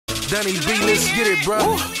Djdonny B, let's get it, bro.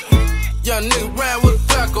 Young nigga ride with a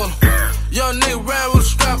Glock on him. Young nigga ride with a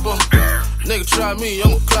strap on him. Nigga try me,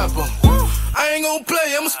 I'ma clap on him. I ain't gon'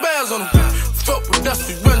 play, I'ma spaz on him. Fuck with us,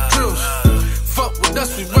 we run drills. Fuck with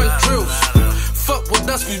us, we run drills. Fuck with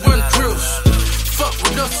us, we run drills. Fuck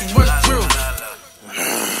with us, we run drills.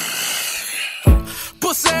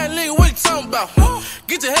 Pussy ass nigga, what you talking about?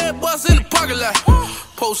 Get your head bust in the parking lot.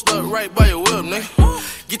 Post up right by your whip, nigga.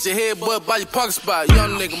 Get your head butt by your pocket spot.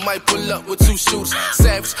 Young nigga might pull up with 2 shooters.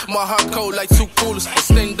 Savage, my heart cold like 2 coolers.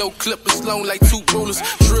 Extendo clip is long like 2 rulers.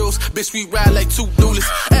 Drills, bitch, we ride like 2 duelists.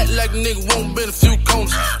 Act like a nigga won't bend a few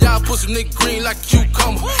corners. Y'all pussy nigga green like a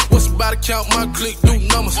cucumber. What's about to count my click, do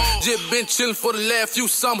numbers. Just been chillin' for the last few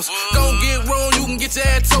summers. Don't get wrong, you can get your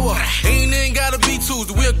ass tore up. Ain't even gotta be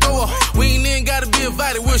Tuesday, we'll go up. We ain't even gotta be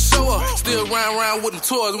invited, we'll show up. Still round with them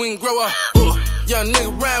toys, we can grow up. Young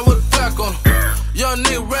nigga ride with a Glock on him. Young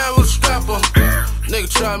nigga ride with a strap on him. Nigga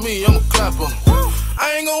try me, I'ma clap on him.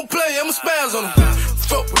 I ain't gon' play, I'ma spaz on him.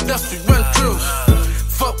 Fuck with us, we run drills.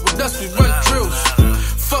 Fuck with us, we run drills.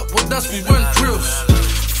 Fuck with us, we run drills.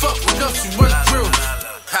 Fuck with us, we run drills.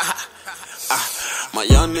 My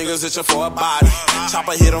young niggas itching for a body.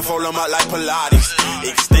 Chopper hit them, fold them up like Pilates.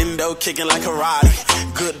 Extendo kicking like karate.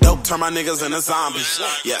 Good dope, turn my niggas into zombies.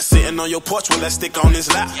 Yeah, sitting on your porch with that stick on his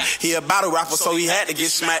lap. He a battle rapper, so he had to get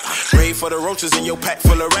smacked. Ready for the roaches in your pack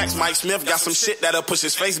full of racks. Mike Smith got some shit that'll push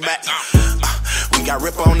his face back. We got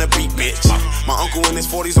Ripper on the beat, bitch. My uncle in his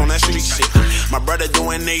 40s on that street shit. My brother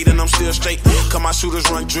doing 8 and I'm still straight. Cause my shooters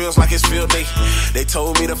run drills like it's field day. They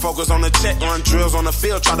told me to focus on the check. Run drills on the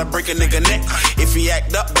field, try to break a nigga neck. If he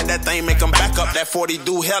act up, bet that thing make him back up. That 40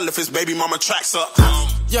 do hell if his baby mama tracks up.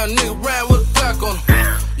 Young nigga ride with a Glock on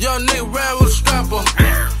him. Young nigga ride with a strap on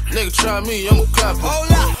him. Nigga try me, I'ma clap on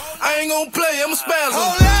him. I ain't gon' play, I'ma spaz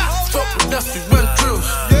on him. Fuck with us, we run drills.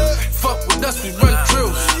 Fuck with us, we run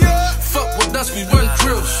drills. Fuck with us, we run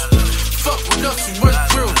drills. Fuck with us, we run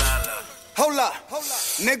drills. Hold up,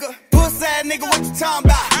 nigga. Pussy ass nigga, what you talking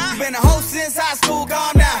about? You been a hoe since high school,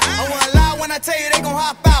 calm down. I wanna lie when I tell you they gon'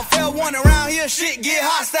 hop out. Fell one around here, shit get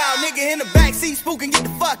hostile. Nigga in the backseat spooking, get the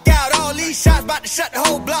fuck out. All these shots about to shut the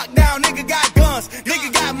whole block down. Nigga got guns,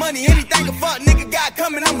 nigga got money. Anything a fuck nigga got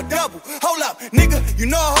coming, I'ma double. Hold up, nigga, you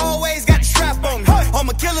know I always got the strap on me. All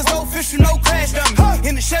my killers, no official, no crash dummy.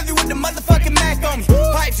 In the Chevy with the motherfucking Mac on me.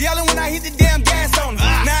 Pipes yelling when I hit the damn gas on me.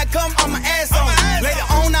 Now I come on my ass on me. Later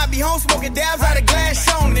on, I be home smoking dabs out of glass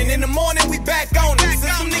on it. In the morning, we back on it.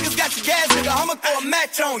 Since some niggas got your gas, nigga, I'ma throw a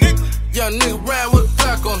match on it. Young nigga ride with a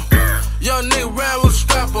Glock on him. Young nigga ride with a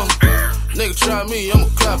strap on him. Nigga try me, I'ma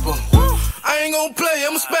clap on him. I ain't gon' play,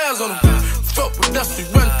 I'ma spaz on him. Fuck with us, we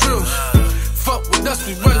run drills. Fuck with us,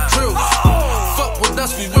 we run drills. Fuck with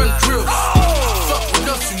us, we run drills. Fuck with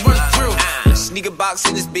us, we run drills. Sneaker box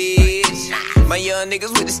in this bitch. My young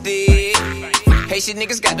niggas with the stick. Haitian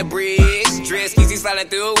niggas got the bricks. Dress easy sliding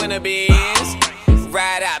through in the bins.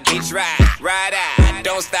 Ride out, bitch, ride out.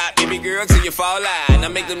 Don't stop, baby girl, till you fall out. Now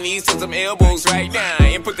make them knees to some elbows right now.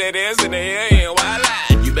 And put that ass in the air and wild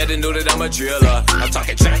out. You better know that I'm a driller. I'm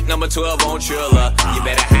talking track number 12 on Triller. You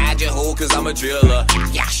better hide your hole, cause I'm a driller.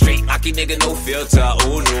 Yeah, straight lucky nigga, no filter.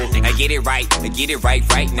 Oh no, I get it right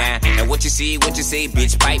right now. And what you see, what you say,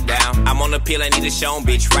 bitch, pipe down. I'm on the pill, I need a show,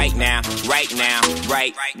 bitch, right now. Right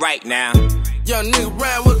now. Young nigga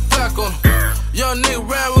ride with a Glock on him. Young nigga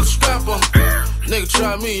ride with a strap on him. Nigga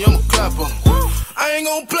try me, I'ma clap on him. I ain't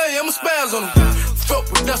gon' play, I'ma spaz on him.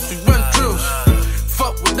 Fuck with us, we run drills.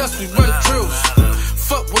 Fuck with us, we run drills.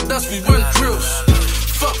 Fuck with us, we run drills.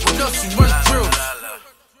 Fuck with us, we run drills.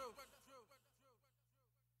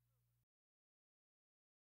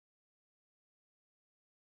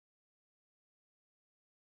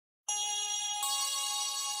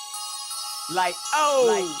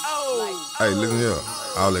 Hey, listen here.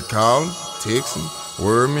 All that calling, texting,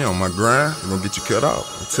 word me on my grind, it's gonna get you cut off.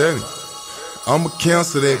 I'm telling you. I'ma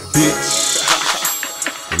cancel that bitch.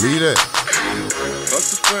 Believe that.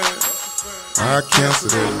 What's the friend? I cancel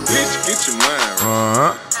that bitch. Get your mind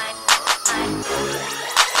right.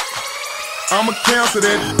 I'ma cancel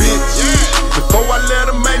that bitch. Before I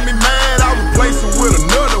let her make me mad, I replace her with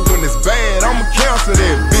another when it's bad. I'ma cancel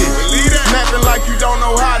that bitch. Snapping like you don't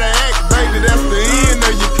know how to act, baby, that's the end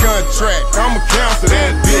of your contract. I'ma cancel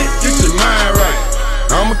that bitch. Get your mind right.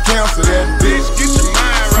 I'ma cancel that bitch. Get your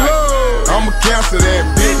mind right. I'ma cancel that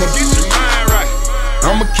bitch. Get your mind right.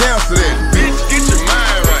 I'ma cancel that bitch. Get your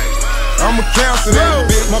mind right. I'ma cancel that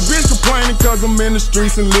bitch. My bitch complaining cause I'm in the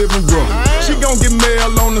streets and living rough. She gon' get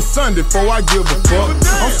mail on a Sunday before I give a fuck.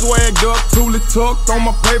 I'm swagged up, tooly tucked on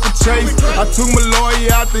my paper chase. I took my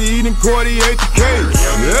lawyer out to eat and court, he ate the case.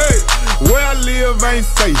 Yeah. Where I live ain't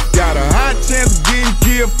safe. Got a high chance of getting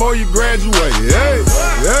killed before you graduate. Hey,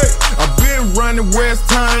 hey. I've been running West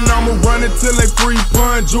Turn. I'ma run it till they free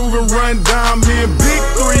pun. Juven run down. Me and Big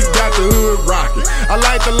 3 got the hood rockin'. I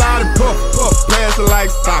like the lot of puff, puff, pass it like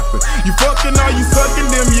Stockton. You fucking or you sucking,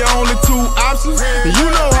 them your only two options. And you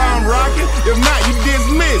know how I'm rockin'. If not, you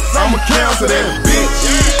dismiss. I'ma cancel that bitch.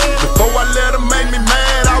 Before I let her make me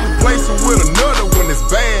mad, I replace her with another when it's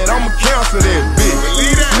bad. I'ma cancel that bitch.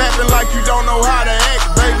 Snapping like you don't know how to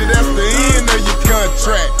act, baby. That's the end of your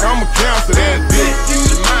contract. I'ma cancel that bitch. Get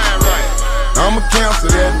your mind right. I'ma cancel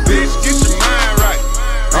that bitch. Get your mind right.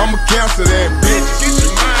 I'ma cancel that bitch. Get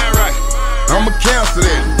your mind right. I'ma cancel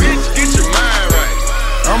that bitch. Get your mind right.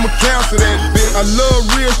 I'ma cancel that bitch. I love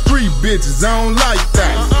real street bitches. I don't like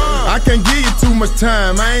that. I can't give you too much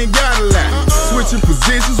time. I ain't got a lot. Switching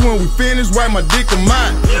positions when we finish. Wipe my dick on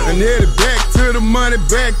mine and headed back to the money,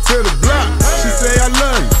 back to the block. She say I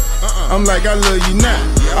love you. I'm like, I love you not.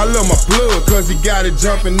 I love my plug, cause he got it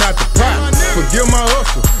jumping out the pot. Forgive my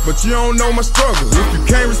hustle, but you don't know my struggle. If you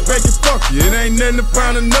can't respect it, fuck you. It ain't nothing to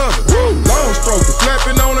find another. Long stroker,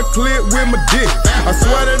 slapping on a clip with my dick. I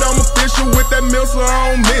swear that I'm official with that missile,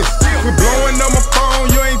 I don't miss. Quit blowing on my phone,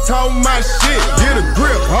 you ain't talking my shit. Get a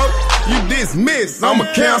grip, ho, you dismiss. I'ma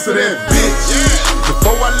cancel that bitch.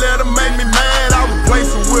 Before I let her make me mad, I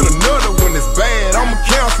replace her with another when it's bad. I'ma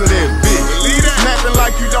cancel that bitch. Snapping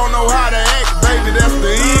like you don't know how to act, baby. That's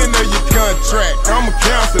the end of your contract. I'ma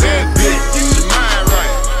cancel that bitch. Get your mind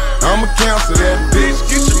right. I'ma cancel that bitch.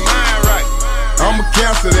 Get your mind right. I'ma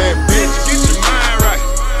cancel that bitch. Get your mind right.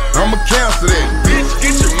 I'ma cancel that bitch.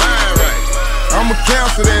 Get your mind right. I'ma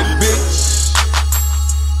cancel that bitch.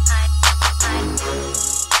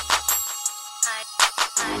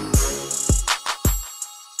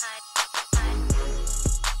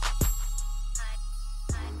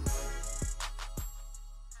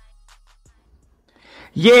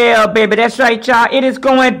 Yeah, baby, that's right, y'all. It is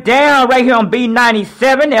going down right here on B97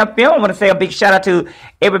 FM. I want to say a big shout out to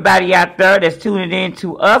everybody out there that's tuning in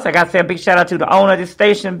to us. I got to say a big shout out to the owner of this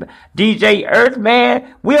station, DJ Earth,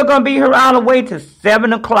 man. We are going to be here all the way to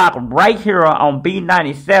 7 o'clock right here on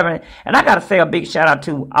B97. And I got to say a big shout out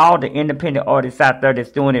to all the independent artists out there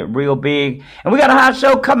that's doing it real big. And we got a hot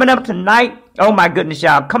show coming up tonight. Oh my goodness,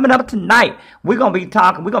 y'all. Coming up tonight, we're going to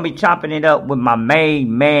be chopping it up with my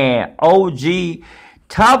main man, OG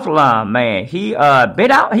Teflon, man. He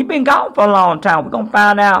been gone for a long time. We're gonna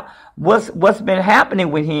find out what's been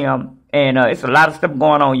happening with him, and it's a lot of stuff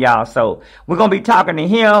going on, y'all. So we're gonna be talking to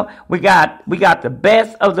him. We got the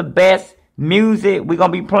best of the best music. We're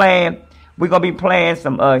gonna be playing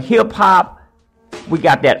some hip hop. We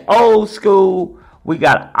got that old school. We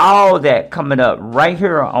got all that coming up right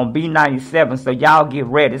here on B97. So y'all get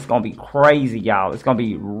ready. It's gonna be crazy, y'all. It's gonna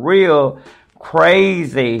be real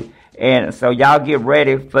crazy. And so y'all get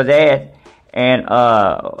ready for that. And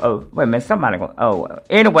wait a minute,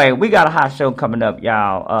 anyway, we got a hot show coming up,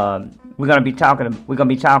 y'all. We're gonna be chopping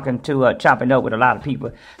up with a lot of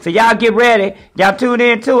people. So y'all get ready. Y'all tune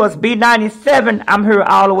in to us. B97. I'm here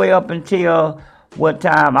all the way up until what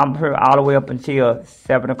time? I'm here all the way up until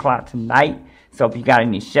 7 o'clock tonight. So if you got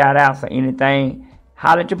any shout outs or anything,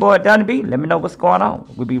 holler at your boy Djdonny B. Let me know what's going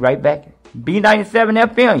on. We'll be right back.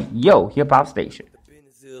 B97 FM, yo, hip hop station.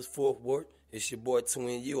 Fort Worth. It's your boy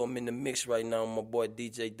Twin U. I'm in the mix right now with my boy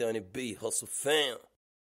Djdonny B. Hustle fam.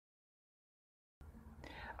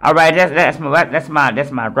 All right, that's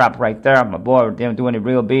my drop right there. My boy, them doing it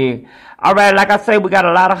real big. All right, like I say, we got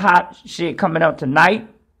a lot of hot shit coming up tonight.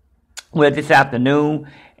 Well, this afternoon,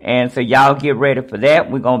 and so y'all get ready for that.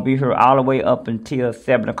 We're gonna be here all the way up until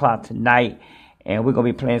 7 o'clock tonight, and we're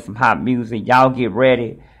gonna be playing some hot music. Y'all get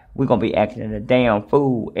ready. We're gonna be acting a damn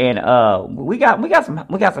fool, and we got some.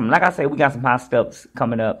 Like I said, we got some hot stuff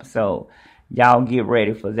coming up. So y'all get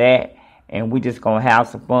ready for that, and we just gonna have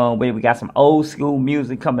some fun. We got some old school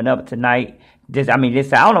music coming up tonight. I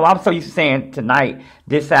don't know. I'm so used to saying tonight,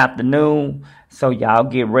 this afternoon. So y'all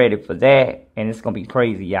get ready for that, and it's gonna be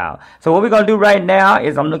crazy, y'all. So what we're gonna do right now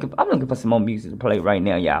is I'm looking for some more music to play right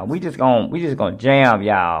now, y'all. We just gonna jam,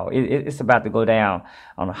 y'all. It's about to go down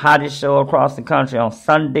on the hottest show across the country on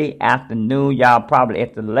Sunday afternoon, y'all. Probably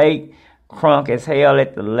at the lake, crunk as hell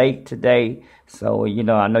at the lake today. So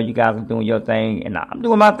I know you guys are doing your thing, and I'm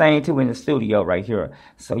doing my thing too in the studio right here.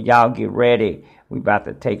 So y'all get ready. We about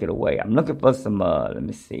to take it away. I'm looking for some. Let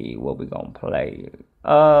me see what we gonna play.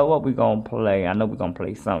 I know we're gonna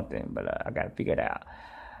play something, but I gotta figure it out.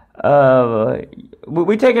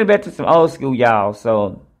 We're taking it back to some old school, y'all.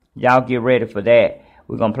 So y'all get ready for that.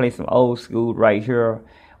 We're gonna play some old school right here.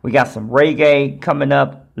 We got some reggae coming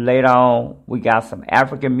up later on. We got some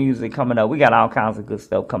African music coming up. We got all kinds of good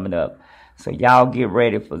stuff coming up. So y'all get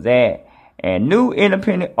ready for that. And new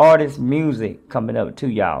independent artist music coming up to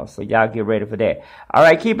y'all. So y'all get ready for that. All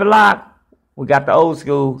right, keep it locked. We got the old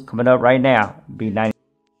school coming up right now. B90.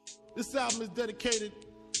 This album is dedicated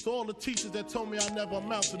to all the teachers that told me I never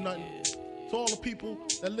amount to nothing. To all the people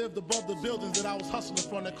that lived above the buildings that I was hustling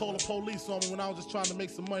from that called the police on me when I was just trying to make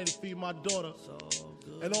some money to feed my daughter.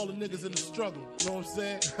 And all the niggas in the struggle, you know what I'm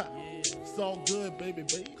saying? It's all good, baby.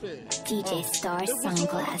 DJ Star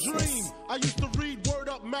Sunglasses. It was a dream. I used to read Word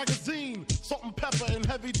Up magazine, Salt and Pepper and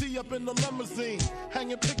Heavy D up in the limousine,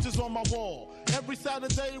 hanging pictures on my wall. Every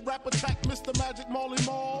Saturday, rap attack Mr. Magic Marley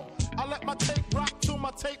Marl. I let my tape rock till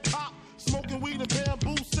my tape pop. Smoking weed and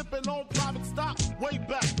bamboo, sipping on private stock. Way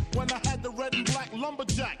back when I had the red and black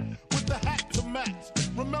lumberjack with the hat to match.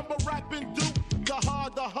 Remember rapping Duke? The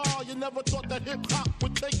hard, you never thought that hip-hop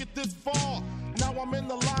would take it this far. Now I'm in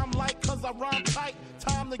the limelight cause I rhyme tight.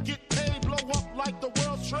 Time to get paid, blow up like the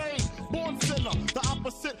world trade. Born sinner, the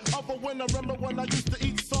opposite of a winner. Remember when I used to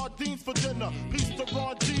eat sardines for dinner? Peace to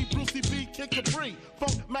Ron G, Brucey B, Kid Capri,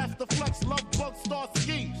 Funk Master Flex, Love Bug, Star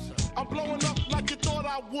Ski. I'm blowing up like you thought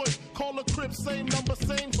I would. Call a crib, same number,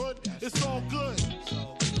 same hood. It's all good.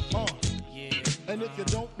 And if you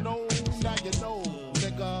don't know, now you know,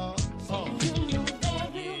 nigga.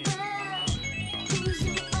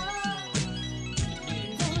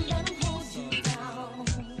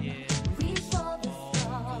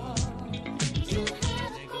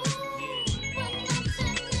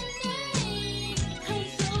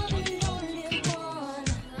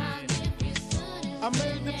 I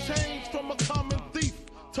made the change from a common thief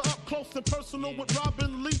to up close and personal with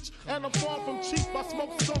Robin Leach. And I'm far from cheap. I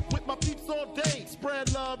smoke skunk with my peeps all day.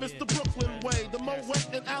 Spread love, it's the Brooklyn way. The Moet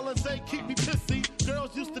and Alizé keep me pissy.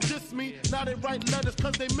 Girls used to diss me, now they write letters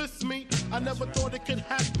cause they miss me. I never thought it could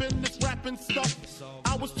happen, this rapping stuff.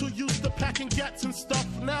 I was too used to packing gats and stuff.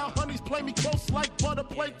 Now honeys play me close like butter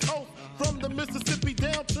play toast. From the Mississippi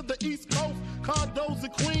down to the East Coast. Condos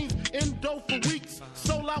in Queens, in dough for weeks.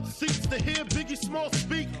 Sold out seats to hear Biggie Small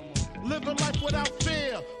speak. Living life without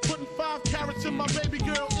fear. Putting 5 carats in my baby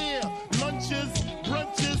girl ear. Lunches,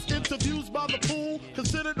 brunches, interviews by the pool.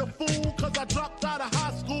 Considered a fool cause I dropped out of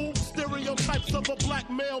high school. Stereotypes of a black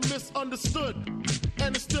male misunderstood.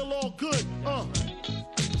 And it's still all good,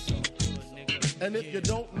 And if you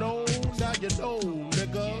don't know, now you know,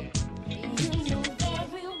 nigga. You know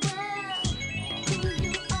very well who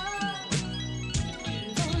you are.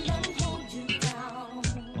 Don't let them hold you down.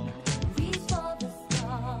 Reach for the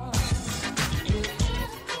stars. You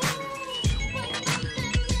have to go when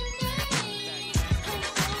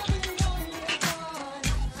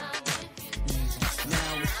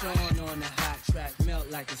Now it's on the hot track, melt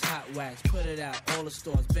like it's hot wax. Put it out, all the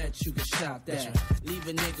stores, bet you can shop that. Leave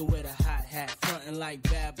a nigga with a hot hat, frontin' like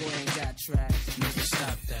bad boy ain't got tracks. Nigga,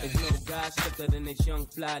 stop that. There's no guy slicker than this young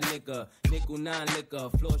fly nigga. Nickel 9 liquor,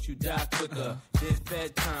 floss you die quicker. Did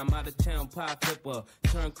fed time, out of town pie flipper.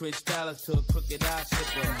 Turn Chris Dallas to a crooked eye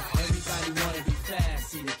slipper. Everybody wanna be fast,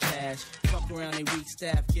 see the cash. Fuck around they weak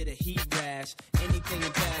staff, get a heat rash. Anything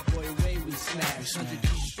in bad boy way we smash. 100 G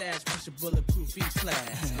stash, push a bulletproof each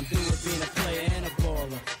flash. I'm through with being a player and a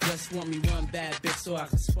baller. Just want me one bad bitch so I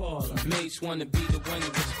can spoil her. Mates wanna be the one you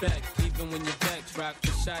respect. Even when your backs rock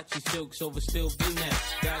Versace silks over still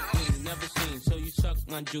V-necks. Got green, never seen, so you suck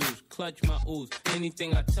my juice. Clutch my ooze,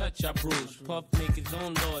 anything I touch I bruise. Puff make his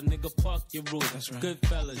own law, nigga fuck your rules. That's right. Good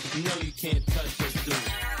fellas, you know you can't touch this dude.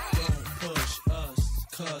 Don't push us,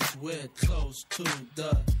 cause we're close to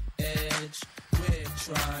the edge. We're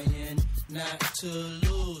trying not to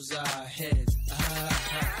lose our heads.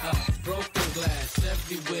 Broken glass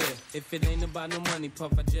everywhere. If it ain't about no money,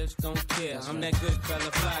 Puff, I just don't care. I'm that good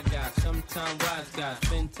fella, fly guy, sometime wise guy.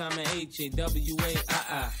 Spend time at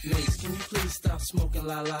H-A-W-A-I-I. Mates, can you please stop smoking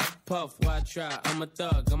la la? Puff, why try? I'm a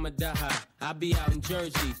thug, I'm a die high. I be out in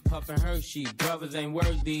Jersey, puffin' Hershey. Brothers ain't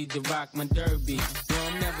worthy to rock my derby. No,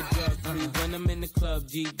 I'm never drug free when I'm in the club,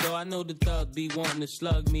 G. Though I know the thug be wanting to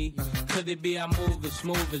slug me. Could it be I move as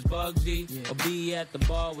smooth as Bugsy? Or be at the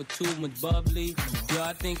bar with too much bubbly? Yo,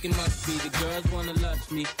 I think it must be the girls wanna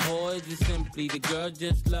lust me. Or is it simply the girls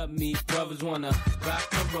just love me? Brothers wanna rock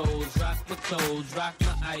my rolls, rock my clothes, rock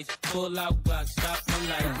my ice. Pull out Glock, stop my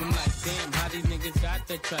life. I'm like, damn, how these niggas got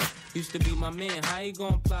that track? Used to be my man, how he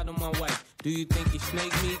gon' plot on my wife? Do you think he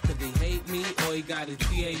snake me cause he hate me? Or he got his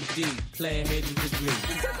PhD, player hating degree?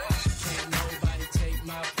 Can't nobody take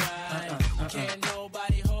my pride. Can't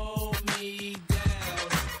nobody hold me down.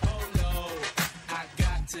 Oh no, I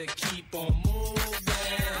got to keep on moving.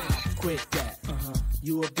 Quit that.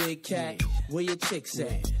 You a big cat? Where your chicks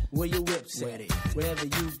at? Where your whips at? Wherever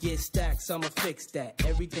you get stacks, I'ma fix that.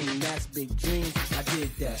 Everything that's big dreams, I did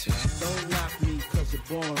that. Don't knock me cause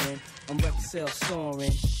you're boring. I'm record sales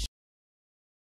soaring.